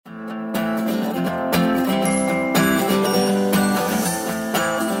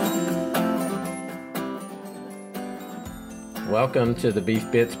Welcome to the Beef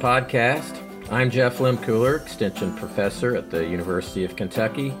Bits Podcast. I'm Jeff Lehmkuhler, Extension Professor at the University of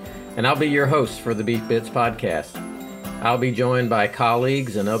Kentucky, and I'll be your host for the Beef Bits Podcast. I'll be joined by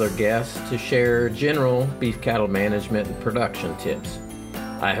colleagues and other guests to share general beef cattle management and production tips.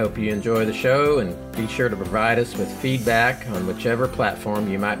 I hope you enjoy the show, and be sure to provide us with feedback on whichever platform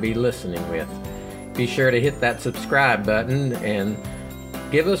you might be listening with. Be sure to hit that subscribe button and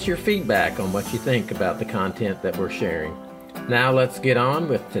give us your feedback on what you think about the content that we're sharing. Now let's get on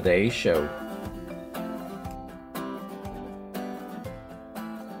with today's show.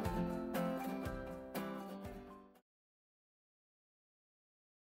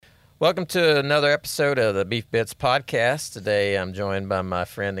 Welcome to another episode of the Beef Bits Podcast. Today I'm joined by my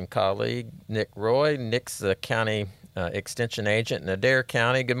friend and colleague, Nick Roy. Nick's the county extension agent in Adair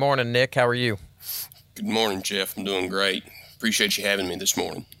County. Good morning, Nick. How are you? Good morning, Jeff. I'm doing great. Appreciate you having me this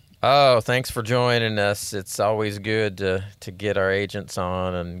morning. Oh, thanks for joining us. It's always good to get our agents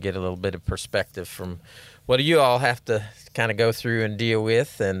on and get a little bit of perspective from what you all have to kind of go through and deal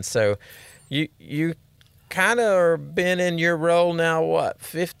with. And so you kind of been in your role now,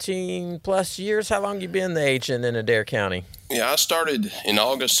 15 plus years? How long you been the agent in Adair County? Yeah, I started in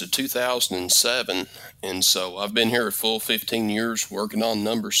August of 2007, and so I've been here a full 15 years working on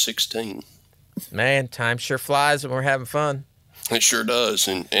number 16. Man, time sure flies when we're having fun. It sure does,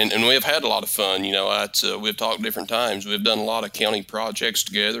 and we've had a lot of fun. You know, we've talked different times. We've done a lot of county projects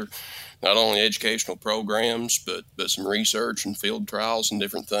together, not only educational programs, but some research and field trials and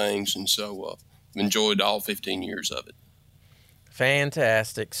different things, and so I've enjoyed all 15 years of it.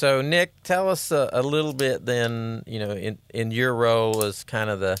 Fantastic. So, Nick, tell us a little bit then, you know, in your role as kind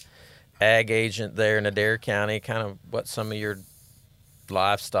of the ag agent there in Adair County, kind of what some of your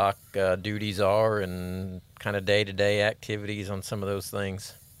livestock duties are and kind of day-to-day activities on some of those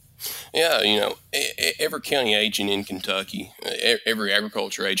things. Yeah, you know, every county agent in Kentucky, every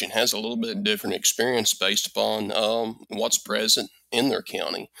agriculture agent has a little bit different experience based upon what's present in their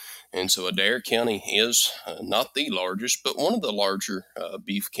county. And so Adair County is not the largest, but one of the larger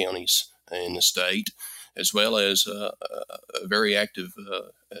beef counties in the state, as well as a very active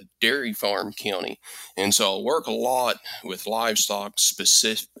dairy farm county. And so I work a lot with livestock,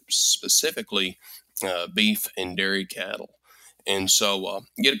 specifically beef and dairy cattle. And so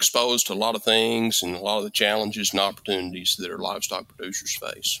get exposed to a lot of things and a lot of the challenges and opportunities that our livestock producers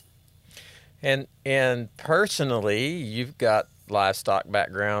face. And personally, you've got livestock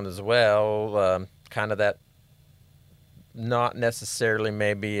background as well, kind of that not necessarily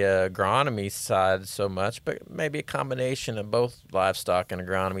maybe agronomy side so much, but maybe a combination of both livestock and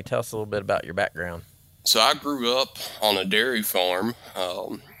agronomy. Tell us a little bit about your background. So I grew up on a dairy farm.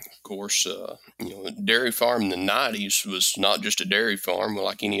 Of course, you know, a dairy farm in the 90s was not just a dairy farm,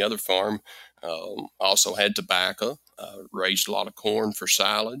 like any other farm. Also had tobacco, raised a lot of corn for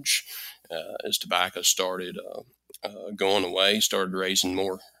silage. As tobacco started going away, started raising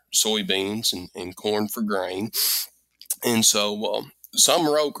more soybeans and corn for grain. And so some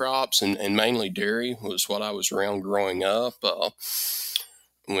row crops and mainly dairy was what I was around growing up.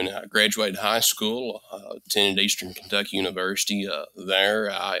 When I graduated high school, attended Eastern Kentucky University.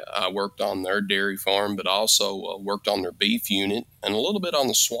 There I worked on their dairy farm, but also worked on their beef unit and a little bit on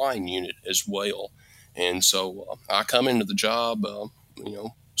the swine unit as well. And so I come into the job, you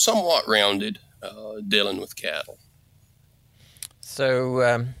know, somewhat rounded, dealing with cattle.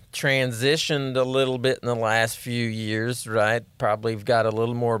 So transitioned a little bit in the last few years, right? Probably got a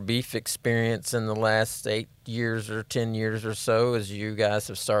little more beef experience in the last 8 years or 10 years or so as you guys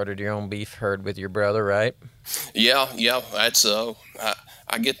have started your own beef herd with your brother, right? Yeah. That's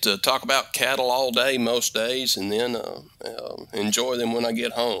I get to talk about cattle all day most days, and then enjoy them when I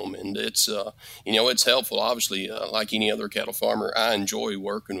get home. And it's you know, it's helpful. Obviously, like any other cattle farmer, I enjoy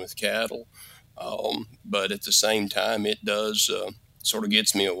working with cattle, but at the same time, it does sort of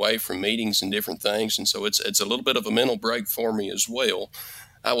gets me away from meetings and different things, and so it's a little bit of a mental break for me as well.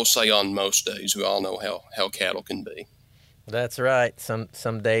 I will say on most days, we all know how cattle can be. That's right.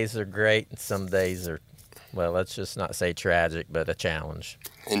 Some days are great, and some days are, well, let's just not say tragic, but a challenge.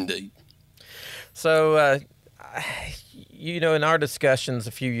 Indeed. So, you know, in our discussions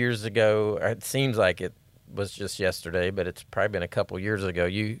a few years ago, it seems like it was just yesterday, but it's probably been a couple years ago,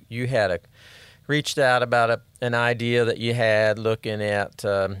 you had reached out about an idea that you had looking at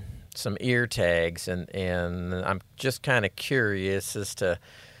some ear tags, and I'm just kind of curious as to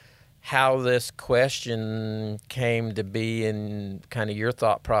how this question came to be in kind of your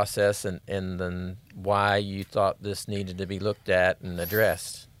thought process, and then why you thought this needed to be looked at and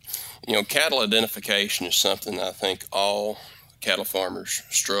addressed. You know, cattle identification is something I think all cattle farmers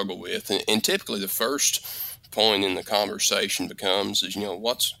struggle with, and typically the first point in the conversation becomes is,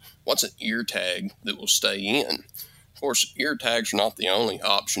 what's an ear tag that will stay in? Of course, ear tags are not the only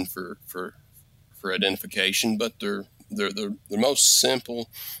option for identification, but they're the most simple,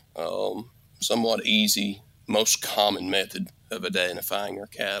 somewhat easy, most common method of identifying our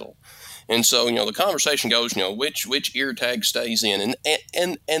cattle. And so, the conversation goes, which ear tag stays in,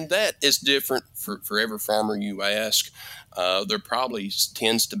 and that is different for every farmer you ask. There probably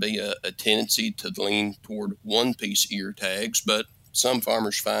tends to be a tendency to lean toward one-piece ear tags, but some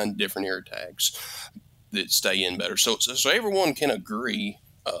farmers find different ear tags that stay in better. So everyone can agree,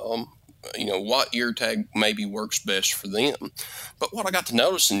 what ear tag maybe works best for them. But what I got to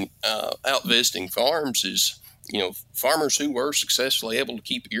notice in out visiting farms is, farmers who were successfully able to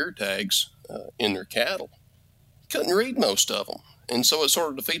keep ear tags in their cattle couldn't read most of them. And so it sort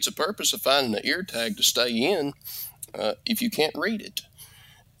of defeats the purpose of finding an ear tag to stay in if you can't read it.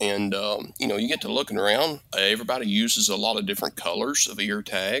 And, you get to looking around. Everybody uses a lot of different colors of ear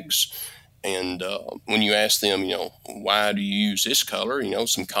tags. And when you ask them, why do you use this color,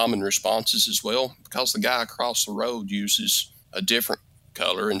 some common responses as well, because the guy across the road uses a different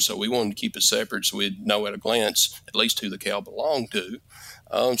color. And so we wanted to keep it separate so we'd know at a glance at least who the cow belonged to.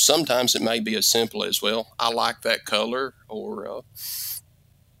 Sometimes it may be as simple as, well, I like that color or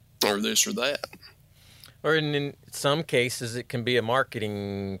this or that. Or in some cases, it can be a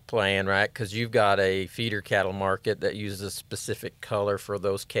marketing plan, right? Because you've got a feeder cattle market that uses a specific color for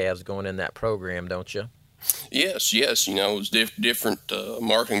those calves going in that program, don't you? Yes. Different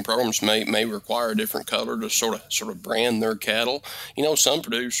marketing programs may require a different color to sort of brand their cattle. Some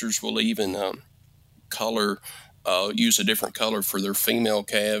producers will even use a different color for their female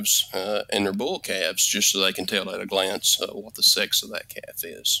calves and their bull calves, just so they can tell at a glance what the sex of that calf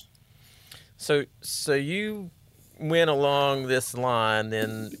is. So you went along this line,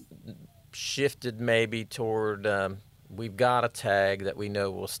 then shifted maybe toward we've got a tag that we know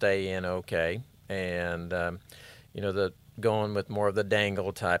will stay in okay, and the going with more of the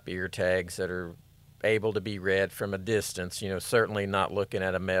dangle type ear tags that are able to be read from a distance. Certainly not looking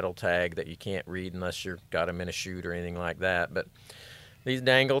at a metal tag that you can't read unless you've got them in a chute or anything like that, but these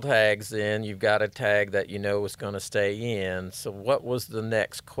dangle tags, then you've got a tag that is going to stay in. So what was the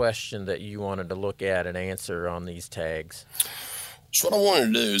next question that you wanted to look at and answer on these tags? So what I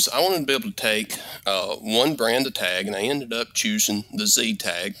wanted to do is I wanted to be able to take one brand of tag, and I ended up choosing the Z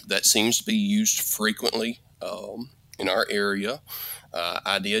tag. That seems to be used frequently in our area.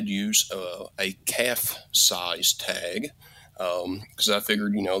 I did use a calf size tag because I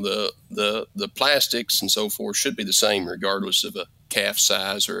figured, the plastics and so forth should be the same regardless of a calf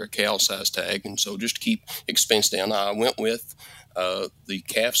size or a cow size tag. And so just to keep expense down, I went with the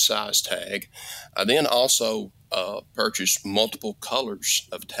calf size tag. I then also purchased multiple colors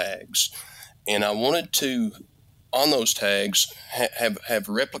of tags, and I wanted to, on those tags, have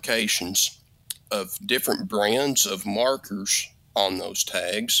replications of different brands of markers on those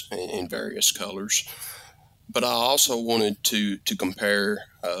tags in various colors. But I also wanted to compare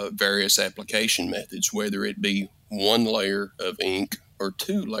various application methods, whether it be one layer of ink or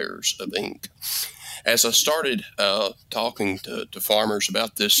two layers of ink. As I started talking to farmers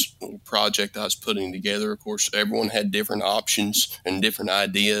about this little project I was putting together, of course, everyone had different options and different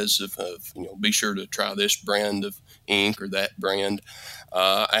ideas of be sure to try this brand of ink or that brand.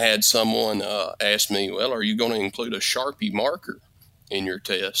 I had someone ask me, well, are you going to include a Sharpie marker in your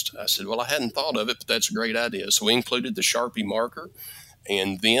test? I said, well, I hadn't thought of it, but that's a great idea. So we included the Sharpie marker,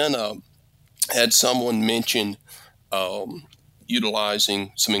 and then had someone mention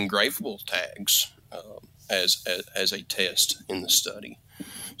utilizing some engravable tags as a test in the study.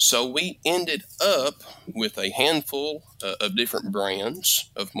 So we ended up with a handful of different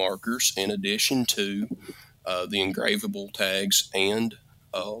brands of markers in addition to the engravable tags and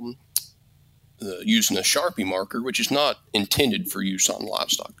using a Sharpie marker, which is not intended for use on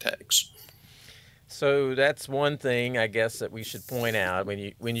livestock tags. So that's one thing I guess that we should point out.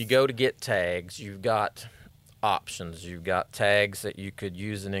 When you go to get tags, you've got options. You've got tags that you could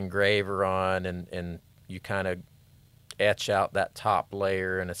use an engraver on, and you kind of etch out that top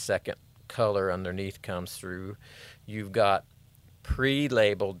layer and a second color underneath comes through. You've got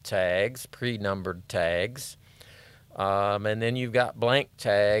pre-labeled tags, pre-numbered tags, and then you've got blank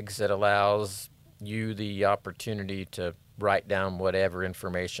tags that allows you the opportunity to write down whatever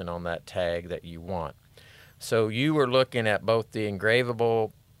information on that tag that you want. So you were looking at both the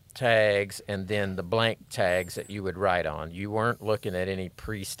engravable tags and then the blank tags that you would write on. You weren't looking at any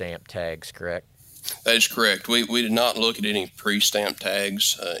pre-stamped tags, correct? That is correct. We did not look at any pre-stamped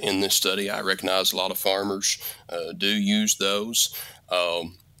tags in this study. I recognize a lot of farmers do use those.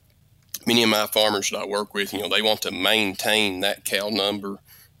 many of my farmers that I work with, they want to maintain that cow number,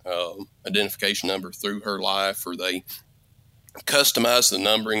 identification number through her life, or they customize the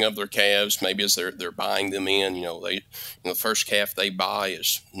numbering of their calves. Maybe as they're buying them in, the first calf they buy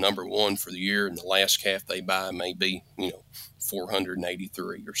is number 1 for the year, and the last calf they buy may be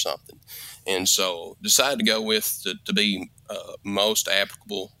 483 or something. And so decided to go with to be most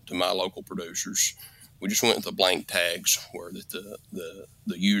applicable to my local producers. We just went with the blank tags, where that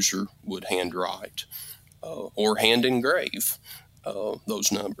the user would handwrite or hand engrave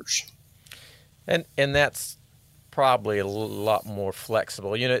those numbers. And that's probably a lot more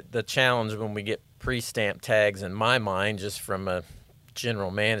flexible. The challenge when we get pre-stamped tags, in my mind, just from a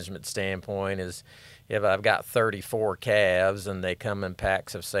general management standpoint, is if I've got 34 calves and they come in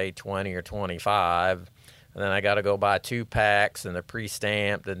packs of, say, 20 or 25, and then I got to go buy 2 packs and they're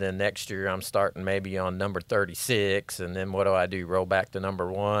pre-stamped, and then next year I'm starting maybe on number 36, and then what do? Roll back to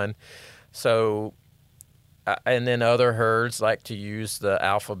number 1. So, and then other herds like to use the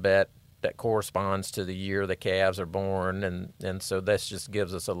alphabet that corresponds to the year the calves are born, and so this just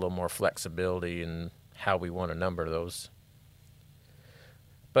gives us a little more flexibility in how we want to number those.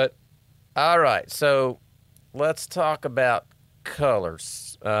 But, all right, so let's talk about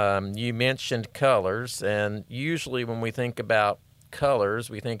colors. You mentioned colors, and usually when we think about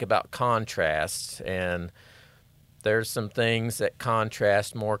colors, we think about contrasts, and there's some things that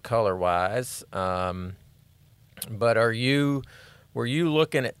contrast more color-wise. But were you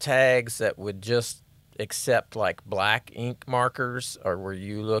looking at tags that would just accept like black ink markers, or were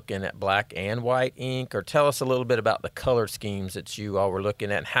you looking at black and white ink? Or tell us a little bit about the color schemes that you all were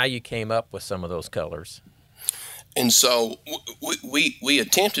looking at and how you came up with some of those colors. And so we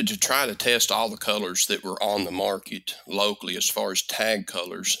attempted to try to test all the colors that were on the market locally as far as tag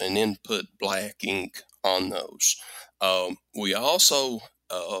colors, and then put black ink on those. We also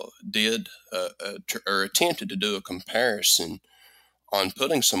did or attempted to do a comparison on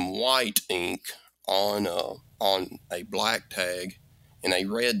putting some white ink on a black tag and a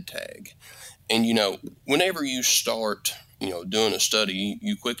red tag. And whenever you start doing a study,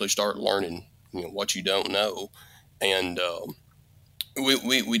 you quickly start learning what you don't know. And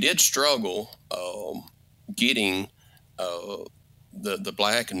we did struggle getting the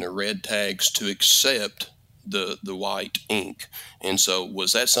black and the red tags to accept the white ink. And so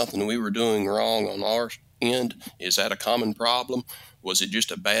was that something we were doing wrong on our end? Is that a common problem? Was it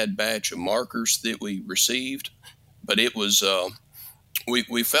just a bad batch of markers that we received? But it was,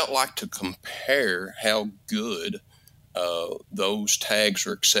 we felt like to compare how good those tags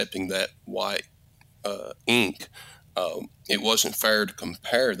are accepting that white ink, it wasn't fair to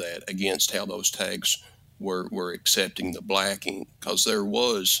compare that against how those tags were accepting the black ink, because there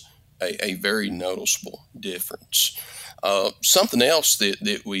was a very noticeable difference. Something else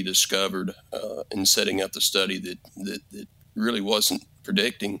that we discovered in setting up the study that really wasn't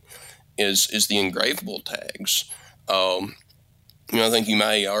predicting is the engravable tags. I think you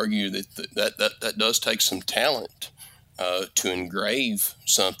may argue that does take some talent to engrave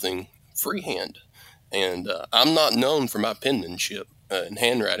something freehand. And I'm not known for my penmanship and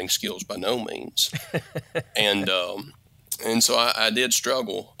handwriting skills by no means. And so I did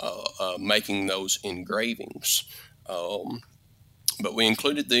struggle making those engravings. But we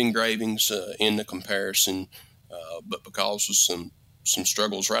included the engravings in the comparison, but because of some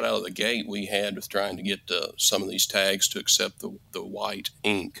struggles right out of the gate we had with trying to get some of these tags to accept the white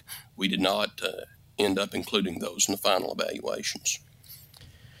ink, we did not end up including those in the final evaluations.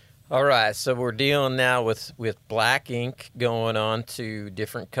 All right, so we're dealing now with black ink going on to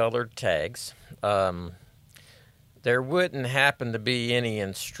different colored tags. There wouldn't happen to be any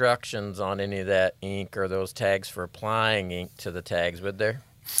instructions on any of that ink or those tags for applying ink to the tags, would there?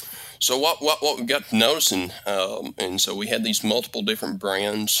 So what we got to noticing, and so we had these multiple different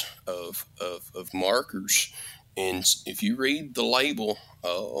brands of markers, and if you read the label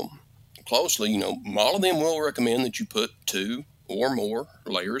closely, all of them will recommend that you put 2 or more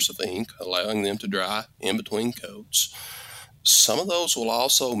layers of ink, allowing them to dry in between coats. Some of those will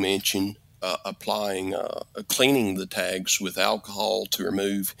also mention applying, cleaning the tags with alcohol to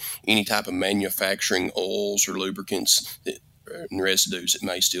remove any type of manufacturing oils or lubricants and residues that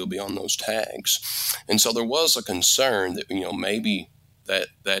may still be on those tags. And so there was a concern that, maybe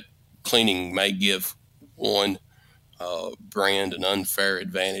that cleaning may give one brand an unfair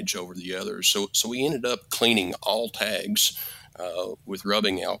advantage over the others. So we ended up cleaning all tags with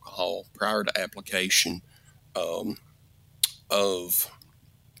rubbing alcohol prior to application of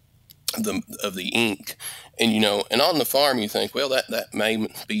the ink. And and on the farm you think, well, that may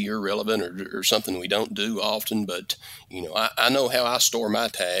be irrelevant or something we don't do often, but I know how I store my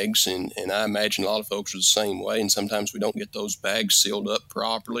tags, and I imagine a lot of folks are the same way, and sometimes we don't get those bags sealed up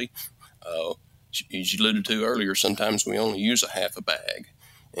properly. As you alluded to earlier, sometimes we only use a half a bag.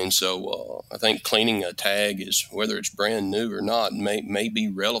 And so I think cleaning a tag, is whether it's brand new or not, may be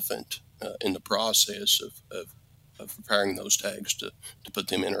relevant in the process of preparing those tags to put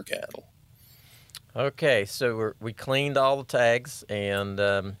them in our cattle. Okay, so we cleaned all the tags, and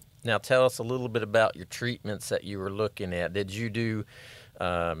now tell us a little bit about your treatments that you were looking at. Did you do,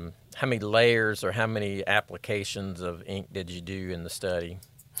 how many layers or how many applications of ink did you do in the study?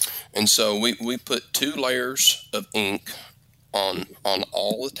 And so we put 2 layers of ink on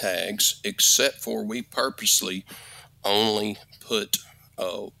all the tags, except for we purposely only put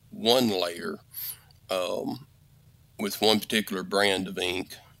 1 layer with one particular brand of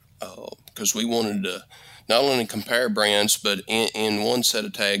ink, because we wanted to not only compare brands, but in one set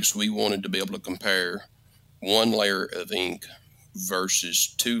of tags, we wanted to be able to compare 1 layer of ink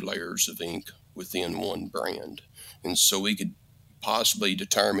versus 2 layers of ink within one brand. And so we could possibly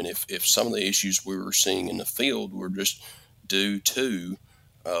determine if some of the issues we were seeing in the field were just due to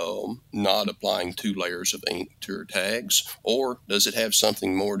not applying 2 layers of ink to our tags, or does it have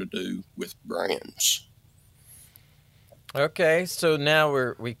something more to do with brands? Okay, so now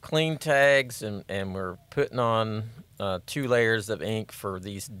we clean tags, and we're putting on 2 layers of ink for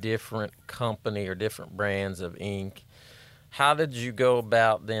these different company or different brands of ink. How did you go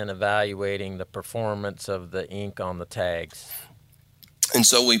about then evaluating the performance of the ink on the tags? And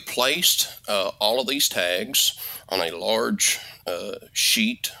so we placed all of these tags on a large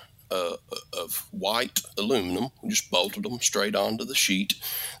sheet of white aluminum. We just bolted them straight onto the sheet.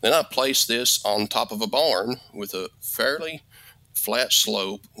 Then I placed this on top of a barn with a fairly flat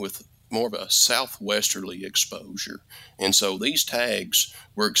slope with more of a southwesterly exposure. And so these tags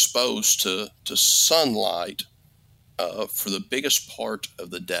were exposed to sunlight for the biggest part of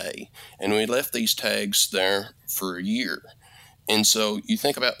the day. And we left these tags there for a year. And so you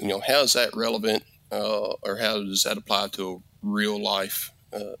think about, how is that relevant, or how does that apply to a real life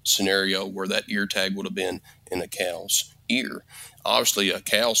scenario where that ear tag would have been in a cow's ear? Obviously, a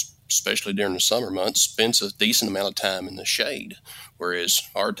cow, especially during the summer months, spends a decent amount of time in the shade, whereas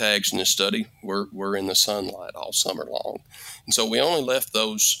our tags in this study were in the sunlight all summer long. And so we only left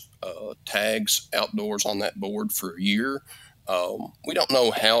those tags outdoors on that board for a year. We don't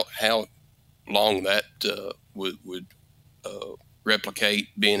know how long that would replicate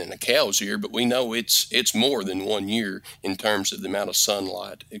being in a cow's ear, but we know it's more than 1 year in terms of the amount of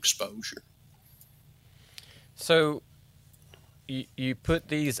sunlight exposure. So you put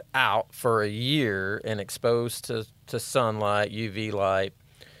these out for a year and exposed to sunlight, UV light.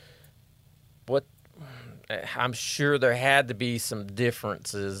 I'm sure there had to be some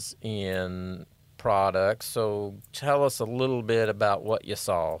differences in products. So tell us a little bit about what you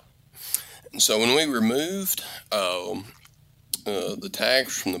saw. So when we removed the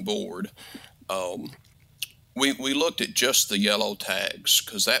tags from the board, we looked at just the yellow tags,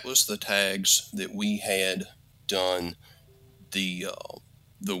 because that was the tags that we had done the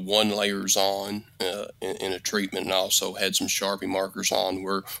 1 layers on in a treatment, and also had some Sharpie markers on,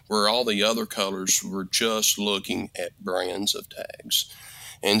 where all the other colors were just looking at brands of tags.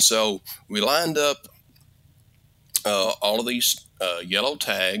 And so we lined up all of these yellow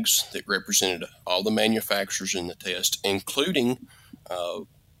tags that represented all the manufacturers in the test, including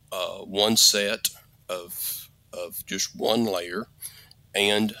 1 set of just 1 layer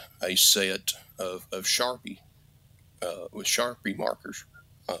and a set of Sharpie with Sharpie markers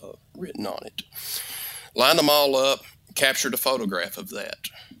written on it. Lined them all up, captured a photograph of that.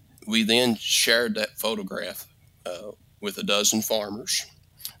 We then shared that photograph with a dozen farmers.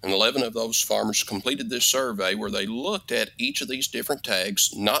 And 11 of those farmers completed this survey where they looked at each of these different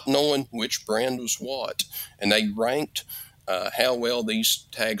tags, not knowing which brand was what, and they ranked how well these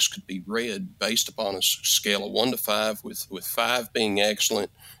tags could be read based upon a scale of 1 to 5, with 5 being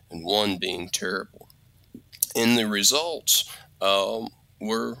excellent and 1 being terrible. And the results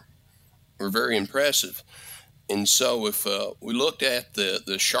were very impressive. And so if we looked at the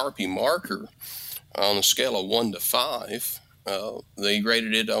Sharpie marker on a scale of 1 to 5, they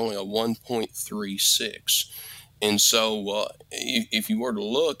rated it only a 1.36. And so if you were to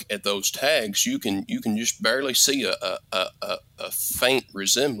look at those tags, you can just barely see a faint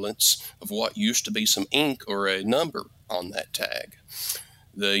resemblance of what used to be some ink or a number on that tag.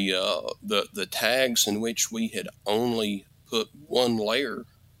 The tags in which we had only put 1 layer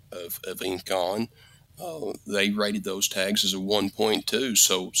of ink on they rated those tags as a 1.2,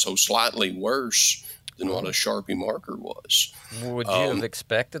 so slightly worse than what a Sharpie marker was. Would you have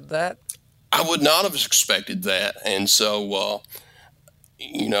expected that? I would not have expected that, and so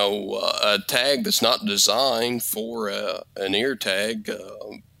a tag that's not designed for an ear tag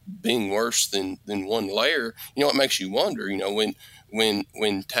being worse than one layer, it makes you wonder,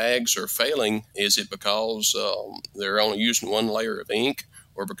 when tags are failing, is it because they're only using one layer of ink,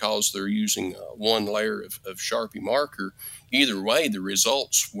 or because they're using one layer of Sharpie marker? Either way, the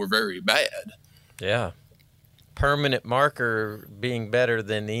results were very bad. Yeah. Permanent marker being better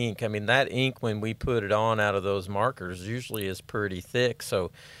than the ink. I mean, that ink, when we put it on out of those markers, usually is pretty thick.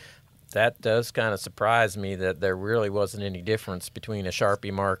 So that does kind of surprise me that there really wasn't any difference between a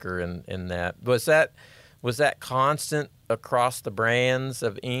Sharpie marker and that. Was that constant across the brands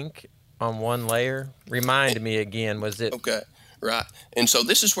of ink on one layer? Remind me again, was it? Okay, right. And so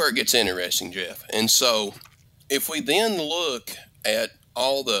this is where it gets interesting, Jeff. And so if we then look at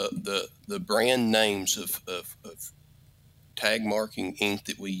all the brand names of tag marking ink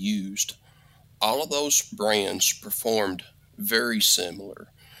that we used, all of those brands performed very similar.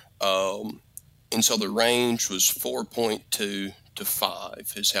 And so the range was 4.2 to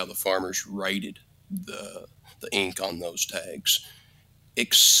 5 is how the farmers rated the ink on those tags,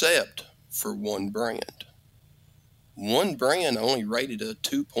 except for one brand. One brand only rated a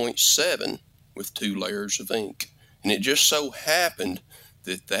 2.7 with 2 layers of ink. And it just so happened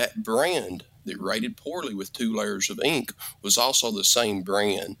that brand that rated poorly with 2 layers of ink was also the same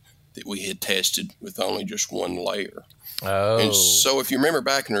brand that we had tested with only just one layer. Oh. And so if you remember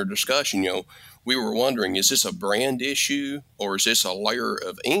back in our discussion, we were wondering, is this a brand issue or is this a layer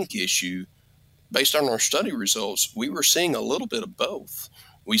of ink issue? Based on our study results, we were seeing a little bit of both.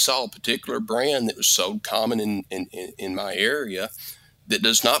 We saw a particular brand that was so common in my area that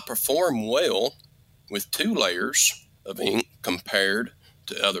does not perform well with 2 layers of ink compared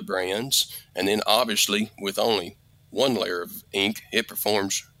to other brands. And then obviously with only one layer of ink, it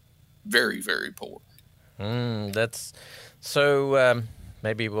performs very, very poor. That's so.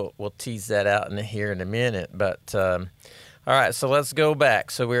 Maybe we'll tease that out here in a minute. But all right, so let's go back.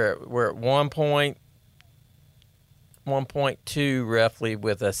 So we're at 1.2 roughly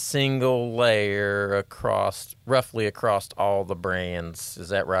with a single layer roughly across all the brands. Is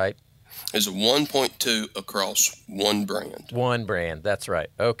that right? It's a 1.2 across one brand. One brand. That's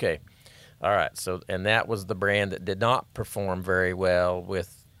right. Okay. All right. So, and that was the brand that did not perform very well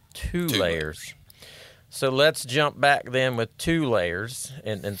with two layers. So let's jump back then with 2 layers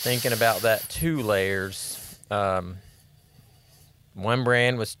and thinking about that 2 layers. One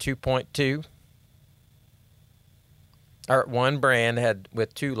brand was 2.2. Or one brand had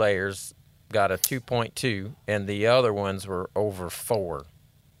with 2 layers got a 2.2, and the other ones were over 4.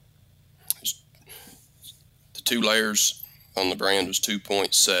 The 2 layers on the brand was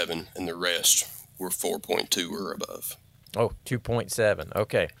 2.7, and the rest were 4.2 or above. Oh, 2.7.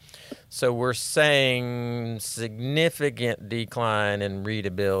 Okay. So we're saying significant decline in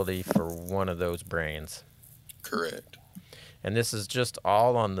readability for one of those brands. Correct. And this is just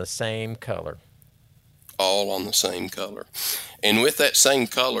all on the same color. All on the same color. And with that same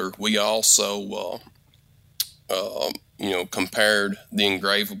color, we also, compared the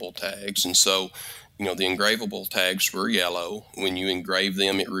engravable tags. And so, the engravable tags were yellow. When you engrave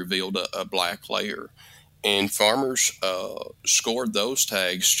them, it revealed a black layer. And farmers scored those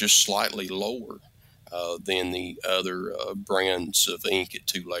tags just slightly lower than the other brands of ink at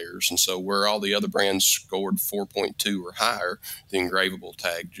 2 layers. And so where all the other brands scored 4.2 or higher, the engravable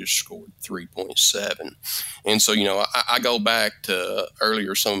tag just scored 3.7. And so, I go back to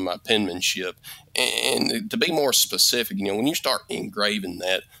earlier some of my penmanship. And to be more specific, when you start engraving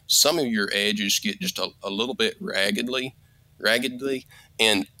that, some of your edges get just a little bit raggedly.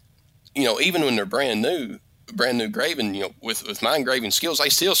 And even when they're brand new engraving, with my engraving skills, they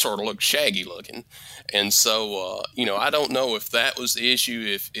still sort of look shaggy looking. And so, I don't know if that was the issue,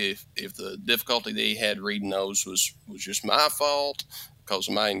 if the difficulty they had reading those was just my fault because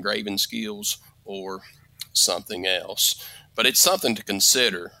of my engraving skills or something else. But it's something to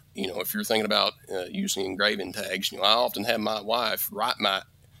consider, if you're thinking about using engraving tags. I often have my wife write my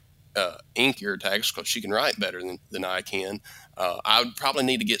ink ear tags because she can write better than I can. I would probably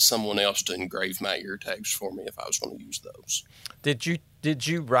need to get someone else to engrave my ear tags for me if I was going to use those. Did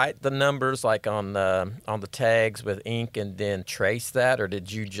you write the numbers like on the tags with ink and then trace that, or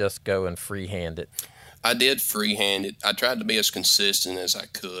did you just go and freehand it? I did freehand it. I tried to be as consistent as I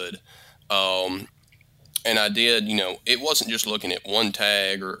could. And I did, it wasn't just looking at one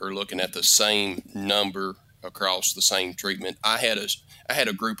tag or looking at the same number across the same treatment. I had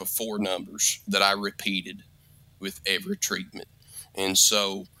a group of 4 numbers that I repeated with every treatment. And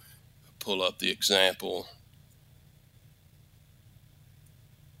so, pull up the example.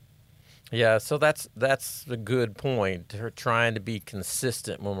 Yeah, so that's a good point. We're trying to be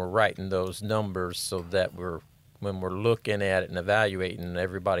consistent when we're writing those numbers, so that when we're looking at it and evaluating,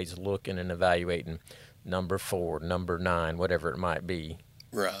 everybody's looking and evaluating number 4, number 9, whatever it might be.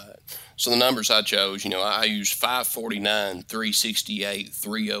 Right. So the numbers I chose, I used 549, 368,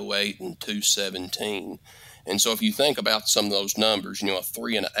 308, and 217. And so if you think about some of those numbers, a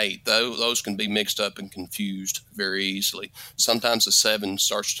 3 and an 8, those can be mixed up and confused very easily. Sometimes a 7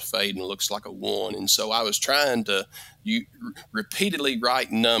 starts to fade and looks like a 1. And so I was trying to repeatedly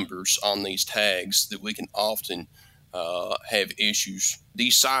write numbers on these tags that we can often have issues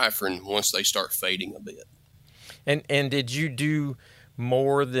deciphering once they start fading a bit. And did you do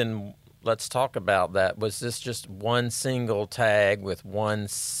more than, let's talk about that. Was this just one single tag with one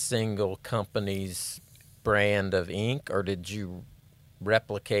single company's brand of ink, or did you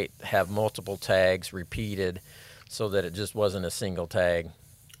have multiple tags repeated so that it just wasn't a single tag?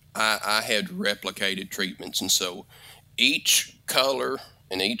 I had replicated treatments, and so each color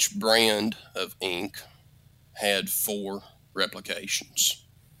and each brand of ink had 4 replications.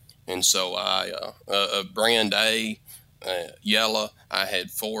 And so brand A, yellow, I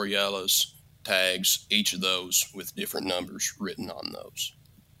had 4 yellows tags, each of those with different numbers written on those.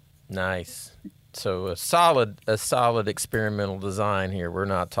 Nice. So a solid experimental design here. We're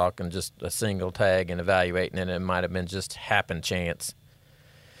not talking just a single tag and evaluating it. It might have been just happen chance.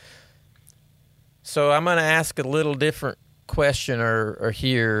 So I'm going to ask a little different question or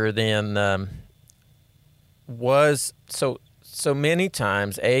here than so many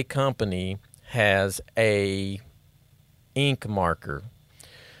times a company has a ink marker.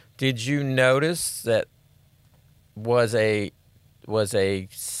 Did you notice that was a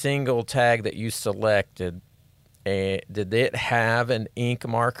single tag that you selected, did it have an ink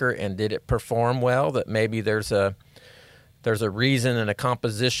marker, and did it perform well? That maybe there's a reason and a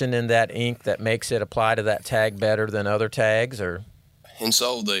composition in that ink that makes it apply to that tag better than other tags, or? And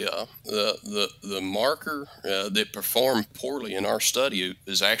so the marker that performed poorly in our study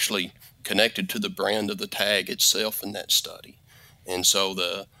is actually connected to the brand of the tag itself in that study. And so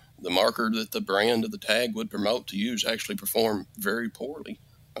the marker that the brand of the tag would promote to use actually performed very poorly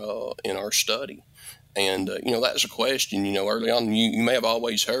in our study. And, that's a question, early on, you may have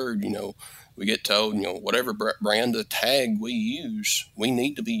always heard, we get told, whatever brand of tag we use, we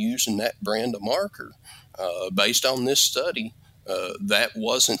need to be using that brand of marker. Based on this study, that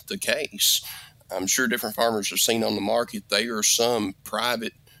wasn't the case. I'm sure different farmers have seen on the market, there are some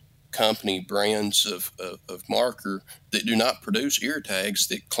private company brands of marker that do not produce ear tags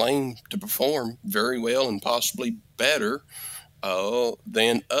that claim to perform very well and possibly better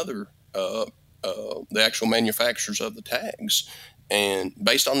than other the actual manufacturers of the tags. And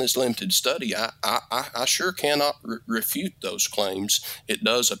based on this limited study, I sure cannot refute those claims. It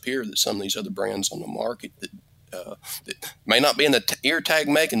does appear that some of these other brands on the market that may not be in the ear tag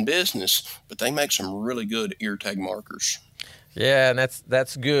making business, but they make some really good ear tag markers. Yeah, and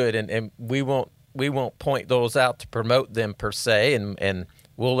that's good, and we won't point those out to promote them per se, and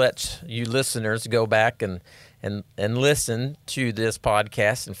we'll let you listeners go back and listen to this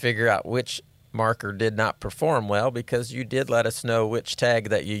podcast and figure out which marker did not perform well, because you did let us know which tag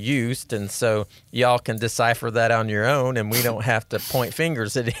that you used, and so y'all can decipher that on your own, and we don't have to point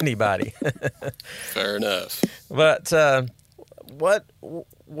fingers at anybody. Fair enough. But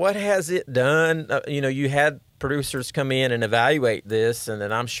what has it done? You had producers come in and evaluate this, and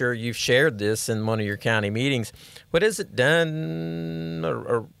then I'm sure you've shared this in one of your county meetings. What has it done,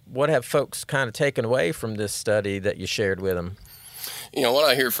 or what have folks kind of taken away from this study that you shared with them? What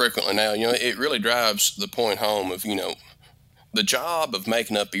I hear frequently now, it really drives the point home of, the job of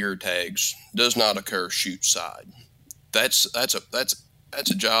making up ear tags does not occur chute side. That's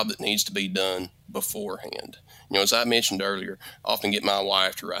a job that needs to be done beforehand. As I mentioned earlier, I often get my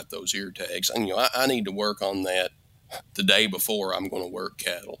wife to write those ear tags. And, I need to work on that the day before I'm going to work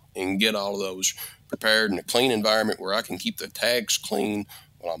cattle and get all of those prepared in a clean environment where I can keep the tags clean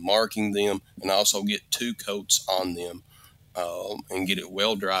while I'm marking them, and also get 2 coats on them and get it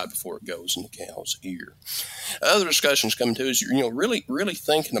well dry before it goes in the cow's ear. Other discussions coming to is, really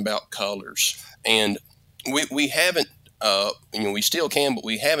thinking about colors. And we haven't, we still can, but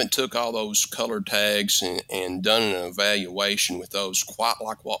we haven't took all those color tags and done an evaluation with those quite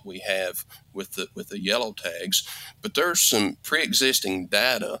like what we have with the yellow tags. But there's some pre-existing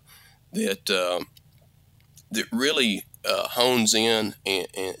data that really hones in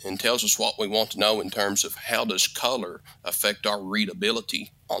and tells us what we want to know in terms of how does color affect our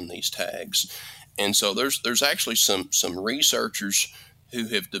readability on these tags. And so there's actually some researchers who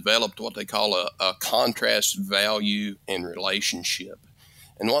have developed what they call a contrast value and relationship.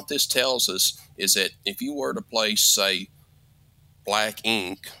 And what this tells us is that if you were to place, say, black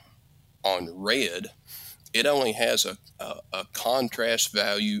ink on red, it only has a contrast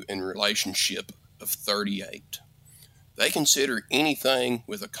value and relationship of 38. They consider anything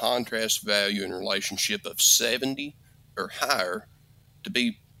with a contrast value and relationship of 70 or higher to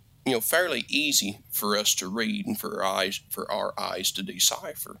be, fairly easy for us to read and for our eyes to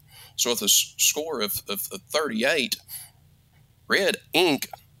decipher. So with a score of 38, black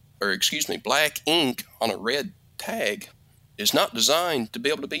ink on a red tag is not designed to be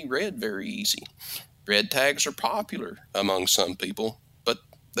able to be read very easy. Red tags are popular among some people, but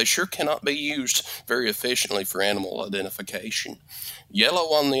they sure cannot be used very efficiently for animal identification.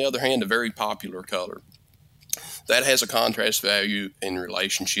 Yellow, on the other hand, a very popular color. That has a contrast value in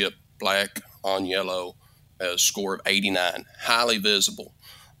relationship, black on yellow, a score of 89, highly visible.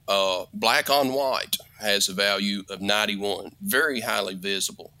 Black on white has a value of 91, very highly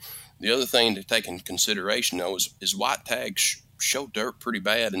visible. The other thing to take into consideration, though, is white tags show dirt pretty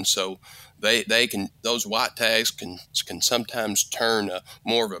bad, and so those white tags can sometimes turn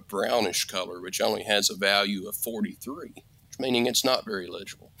more of a brownish color, which only has a value of 43, meaning it's not very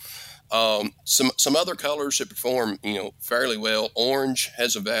legible. Some other colors that perform fairly well. Orange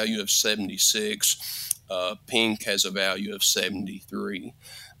has a value of 76. Pink has a value of 73.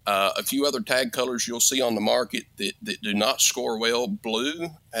 A few other tag colors you'll see on the market that do not score well.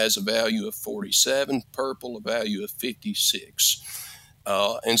 Blue has a value of 47. Purple, a value of 56.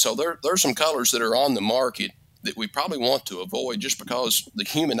 And so there's some colors that are on the market that we probably want to avoid just because the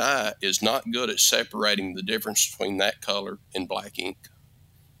human eye is not good at separating the difference between that color and black ink.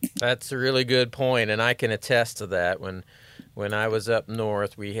 That's a really good point, and I can attest to that. When I was up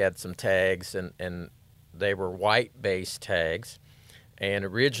north, we had some tags, and they were white-based tags, and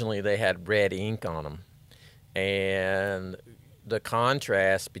originally they had red ink on them. And the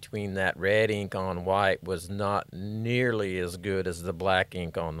contrast between that red ink on white was not nearly as good as the black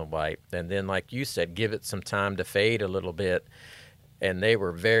ink on the white. And then, like you said, give it some time to fade a little bit, and they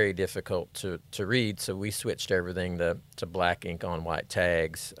were very difficult to read, so we switched everything to black ink on white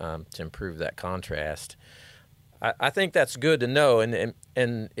tags to improve that contrast. I think that's good to know,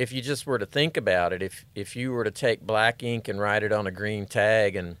 and if you just were to think about it, if you were to take black ink and write it on a green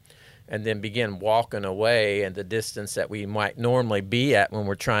tag and then begin walking away at the distance that we might normally be at when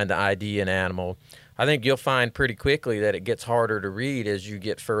we're trying to ID an animal, I think you'll find pretty quickly that it gets harder to read as you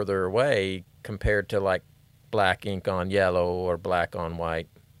get further away compared to like black ink on yellow or black on white.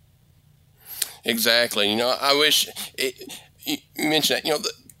 Exactly. I wish you mentioned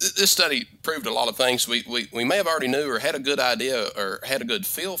that. This study proved a lot of things we may have already knew or had a good idea or had a good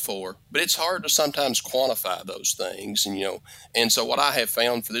feel for, but it's hard to sometimes quantify those things. And so what I have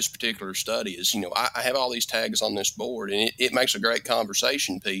found for this particular study is, I have all these tags on this board, and it makes a great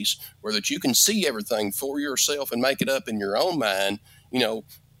conversation piece where that you can see everything for yourself and make it up in your own mind,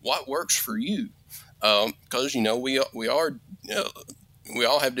 what works for you. Because, we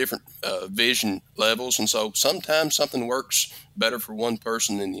all have different vision levels, and so sometimes something works better for one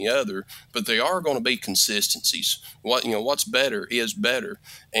person than the other, but there are going to be consistencies. What's better is better,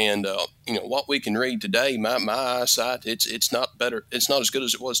 and what we can read today, my eyesight, it's not better. It's not as good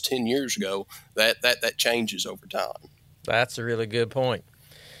as it was 10 years ago. That changes over time. That's a really good point.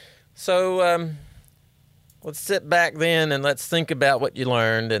 So let's sit back then and let's think about what you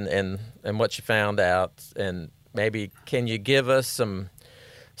learned and what you found out, and maybe can you give us some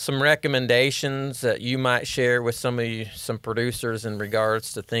recommendations that you might share with some producers in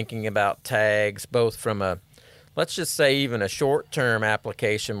regards to thinking about tags, both from let's just say even a short-term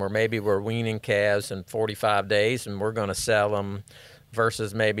application where maybe we're weaning calves in 45 days and we're going to sell them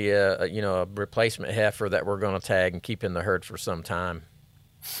versus maybe a replacement heifer that we're going to tag and keep in the herd for some time.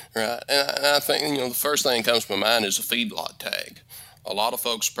 Right, and I think the first thing that comes to my mind is a feedlot tag. A lot of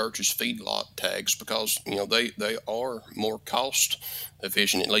folks purchase feedlot tags because they are more cost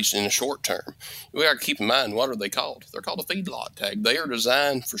efficient, at least in the short term. We got to keep in mind, what are they called? They're called a feedlot tag. They are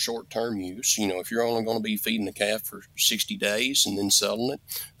designed for short term use. If you're only going to be feeding the calf for 60 days and then selling it,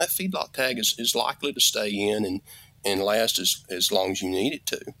 that feedlot tag is likely to stay in and last as long as you need it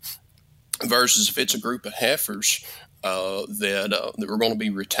to. Versus if it's a group of heifers, that we're going to be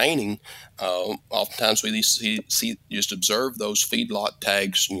retaining. Oftentimes we see just observe those feedlot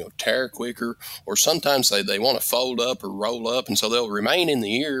tags, tear quicker, or sometimes they want to fold up or roll up, and so they'll remain in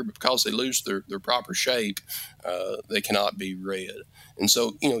the ear, but because they lose their proper shape, they cannot be read. And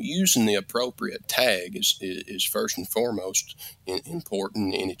so, using the appropriate tag is first and foremost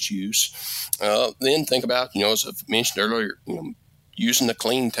important in its use. Then think about, as I've mentioned earlier, using a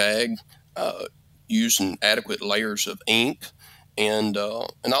clean tag, using adequate layers of ink, and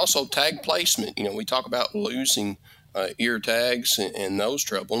also tag placement. We talk about losing ear tags and those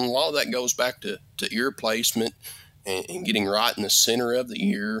trouble, and a lot of that goes back to ear placement and getting right in the center of the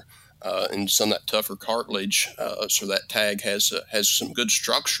ear and some of that tougher cartilage, so that tag has some good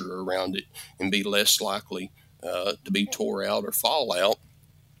structure around it and be less likely to be tore out or fall out.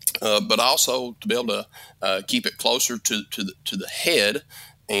 But also to be able to keep it closer to the head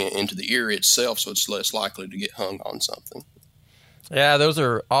and to the ear itself, so it's less likely to get hung on something. Yeah, those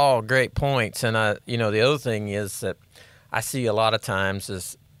are all great points. And the other thing is that I see a lot of times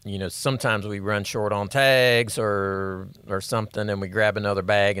is, sometimes we run short on tags or something, and we grab another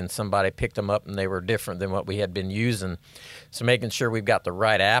bag and somebody picked them up and they were different than what we had been using. So making sure we've got the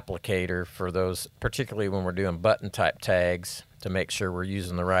right applicator for those, particularly when we're doing button type tags, to make sure we're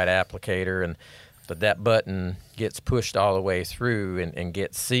using the right applicator and that button gets pushed all the way through and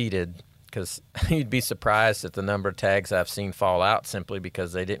gets seated, because you'd be surprised at the number of tags I've seen fall out simply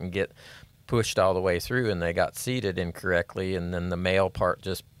because they didn't get pushed all the way through and they got seated incorrectly, and then the male part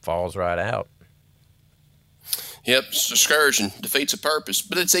just falls right out. Yep, it's discouraging, defeats the purpose,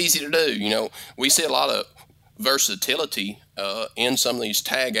 but it's easy to do. We see a lot of versatility in some of these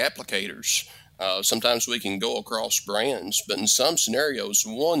tag applicators. Sometimes we can go across brands, but in some scenarios,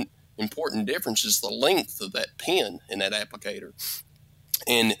 one important difference is the length of that pin in that applicator.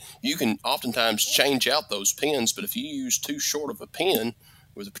 And you can oftentimes change out those pins, but if you use too short of a pin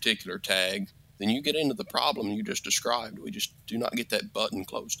with a particular tag, then you get into the problem you just described. We just do not get that button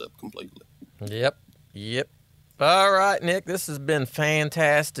closed up completely. Yep. All right, Nick, this has been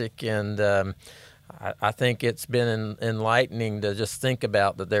fantastic, and I think it's been enlightening to just think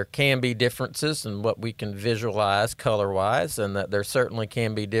about that there can be differences in what we can visualize color-wise, and that there certainly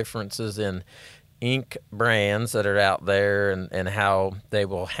can be differences in ink brands that are out there and how they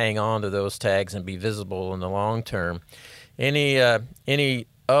will hang on to those tags and be visible in the long term. Any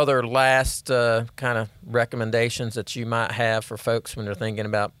other last kind of recommendations that you might have for folks when they're thinking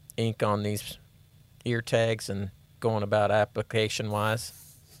about ink on these ear tags and going about application-wise?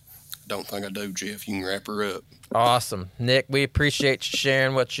 Don't think I do, Jeff. You can wrap her up. Awesome. Nick, we appreciate you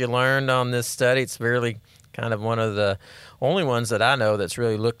sharing what you learned on this study. It's really kind of one of the only ones that I know that's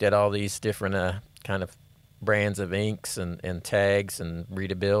really looked at all these different kind of brands of inks and tags and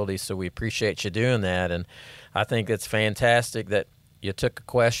readability, so we appreciate you doing that. And I think it's fantastic that you took a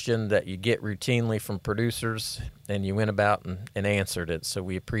question that you get routinely from producers and you went about and answered it, so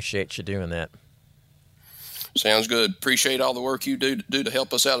we appreciate you doing that. Sounds good. Appreciate all the work you do to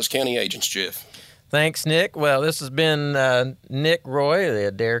help us out as county agents, Jeff. Thanks, Nick. Well, this has been Nick Roy, the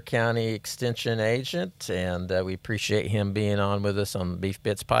Adair County Extension Agent, and we appreciate him being on with us on the Beef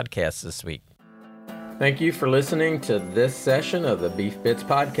Bits Podcast this week. Thank you for listening to this session of the Beef Bits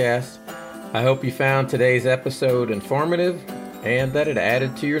Podcast. I hope you found today's episode informative and that it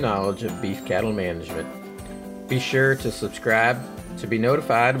added to your knowledge of beef cattle management. Be sure to subscribe to be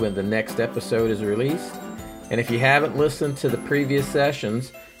notified when the next episode is released. And if you haven't listened to the previous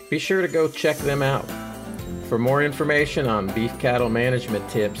sessions, be sure to go check them out. For more information on beef cattle management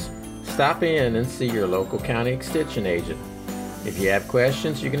tips, stop in and see your local county extension agent. If you have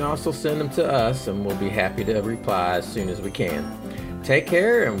questions, you can also send them to us, and we'll be happy to reply as soon as we can. Take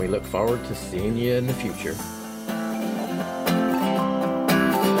care, and we look forward to seeing you in the future.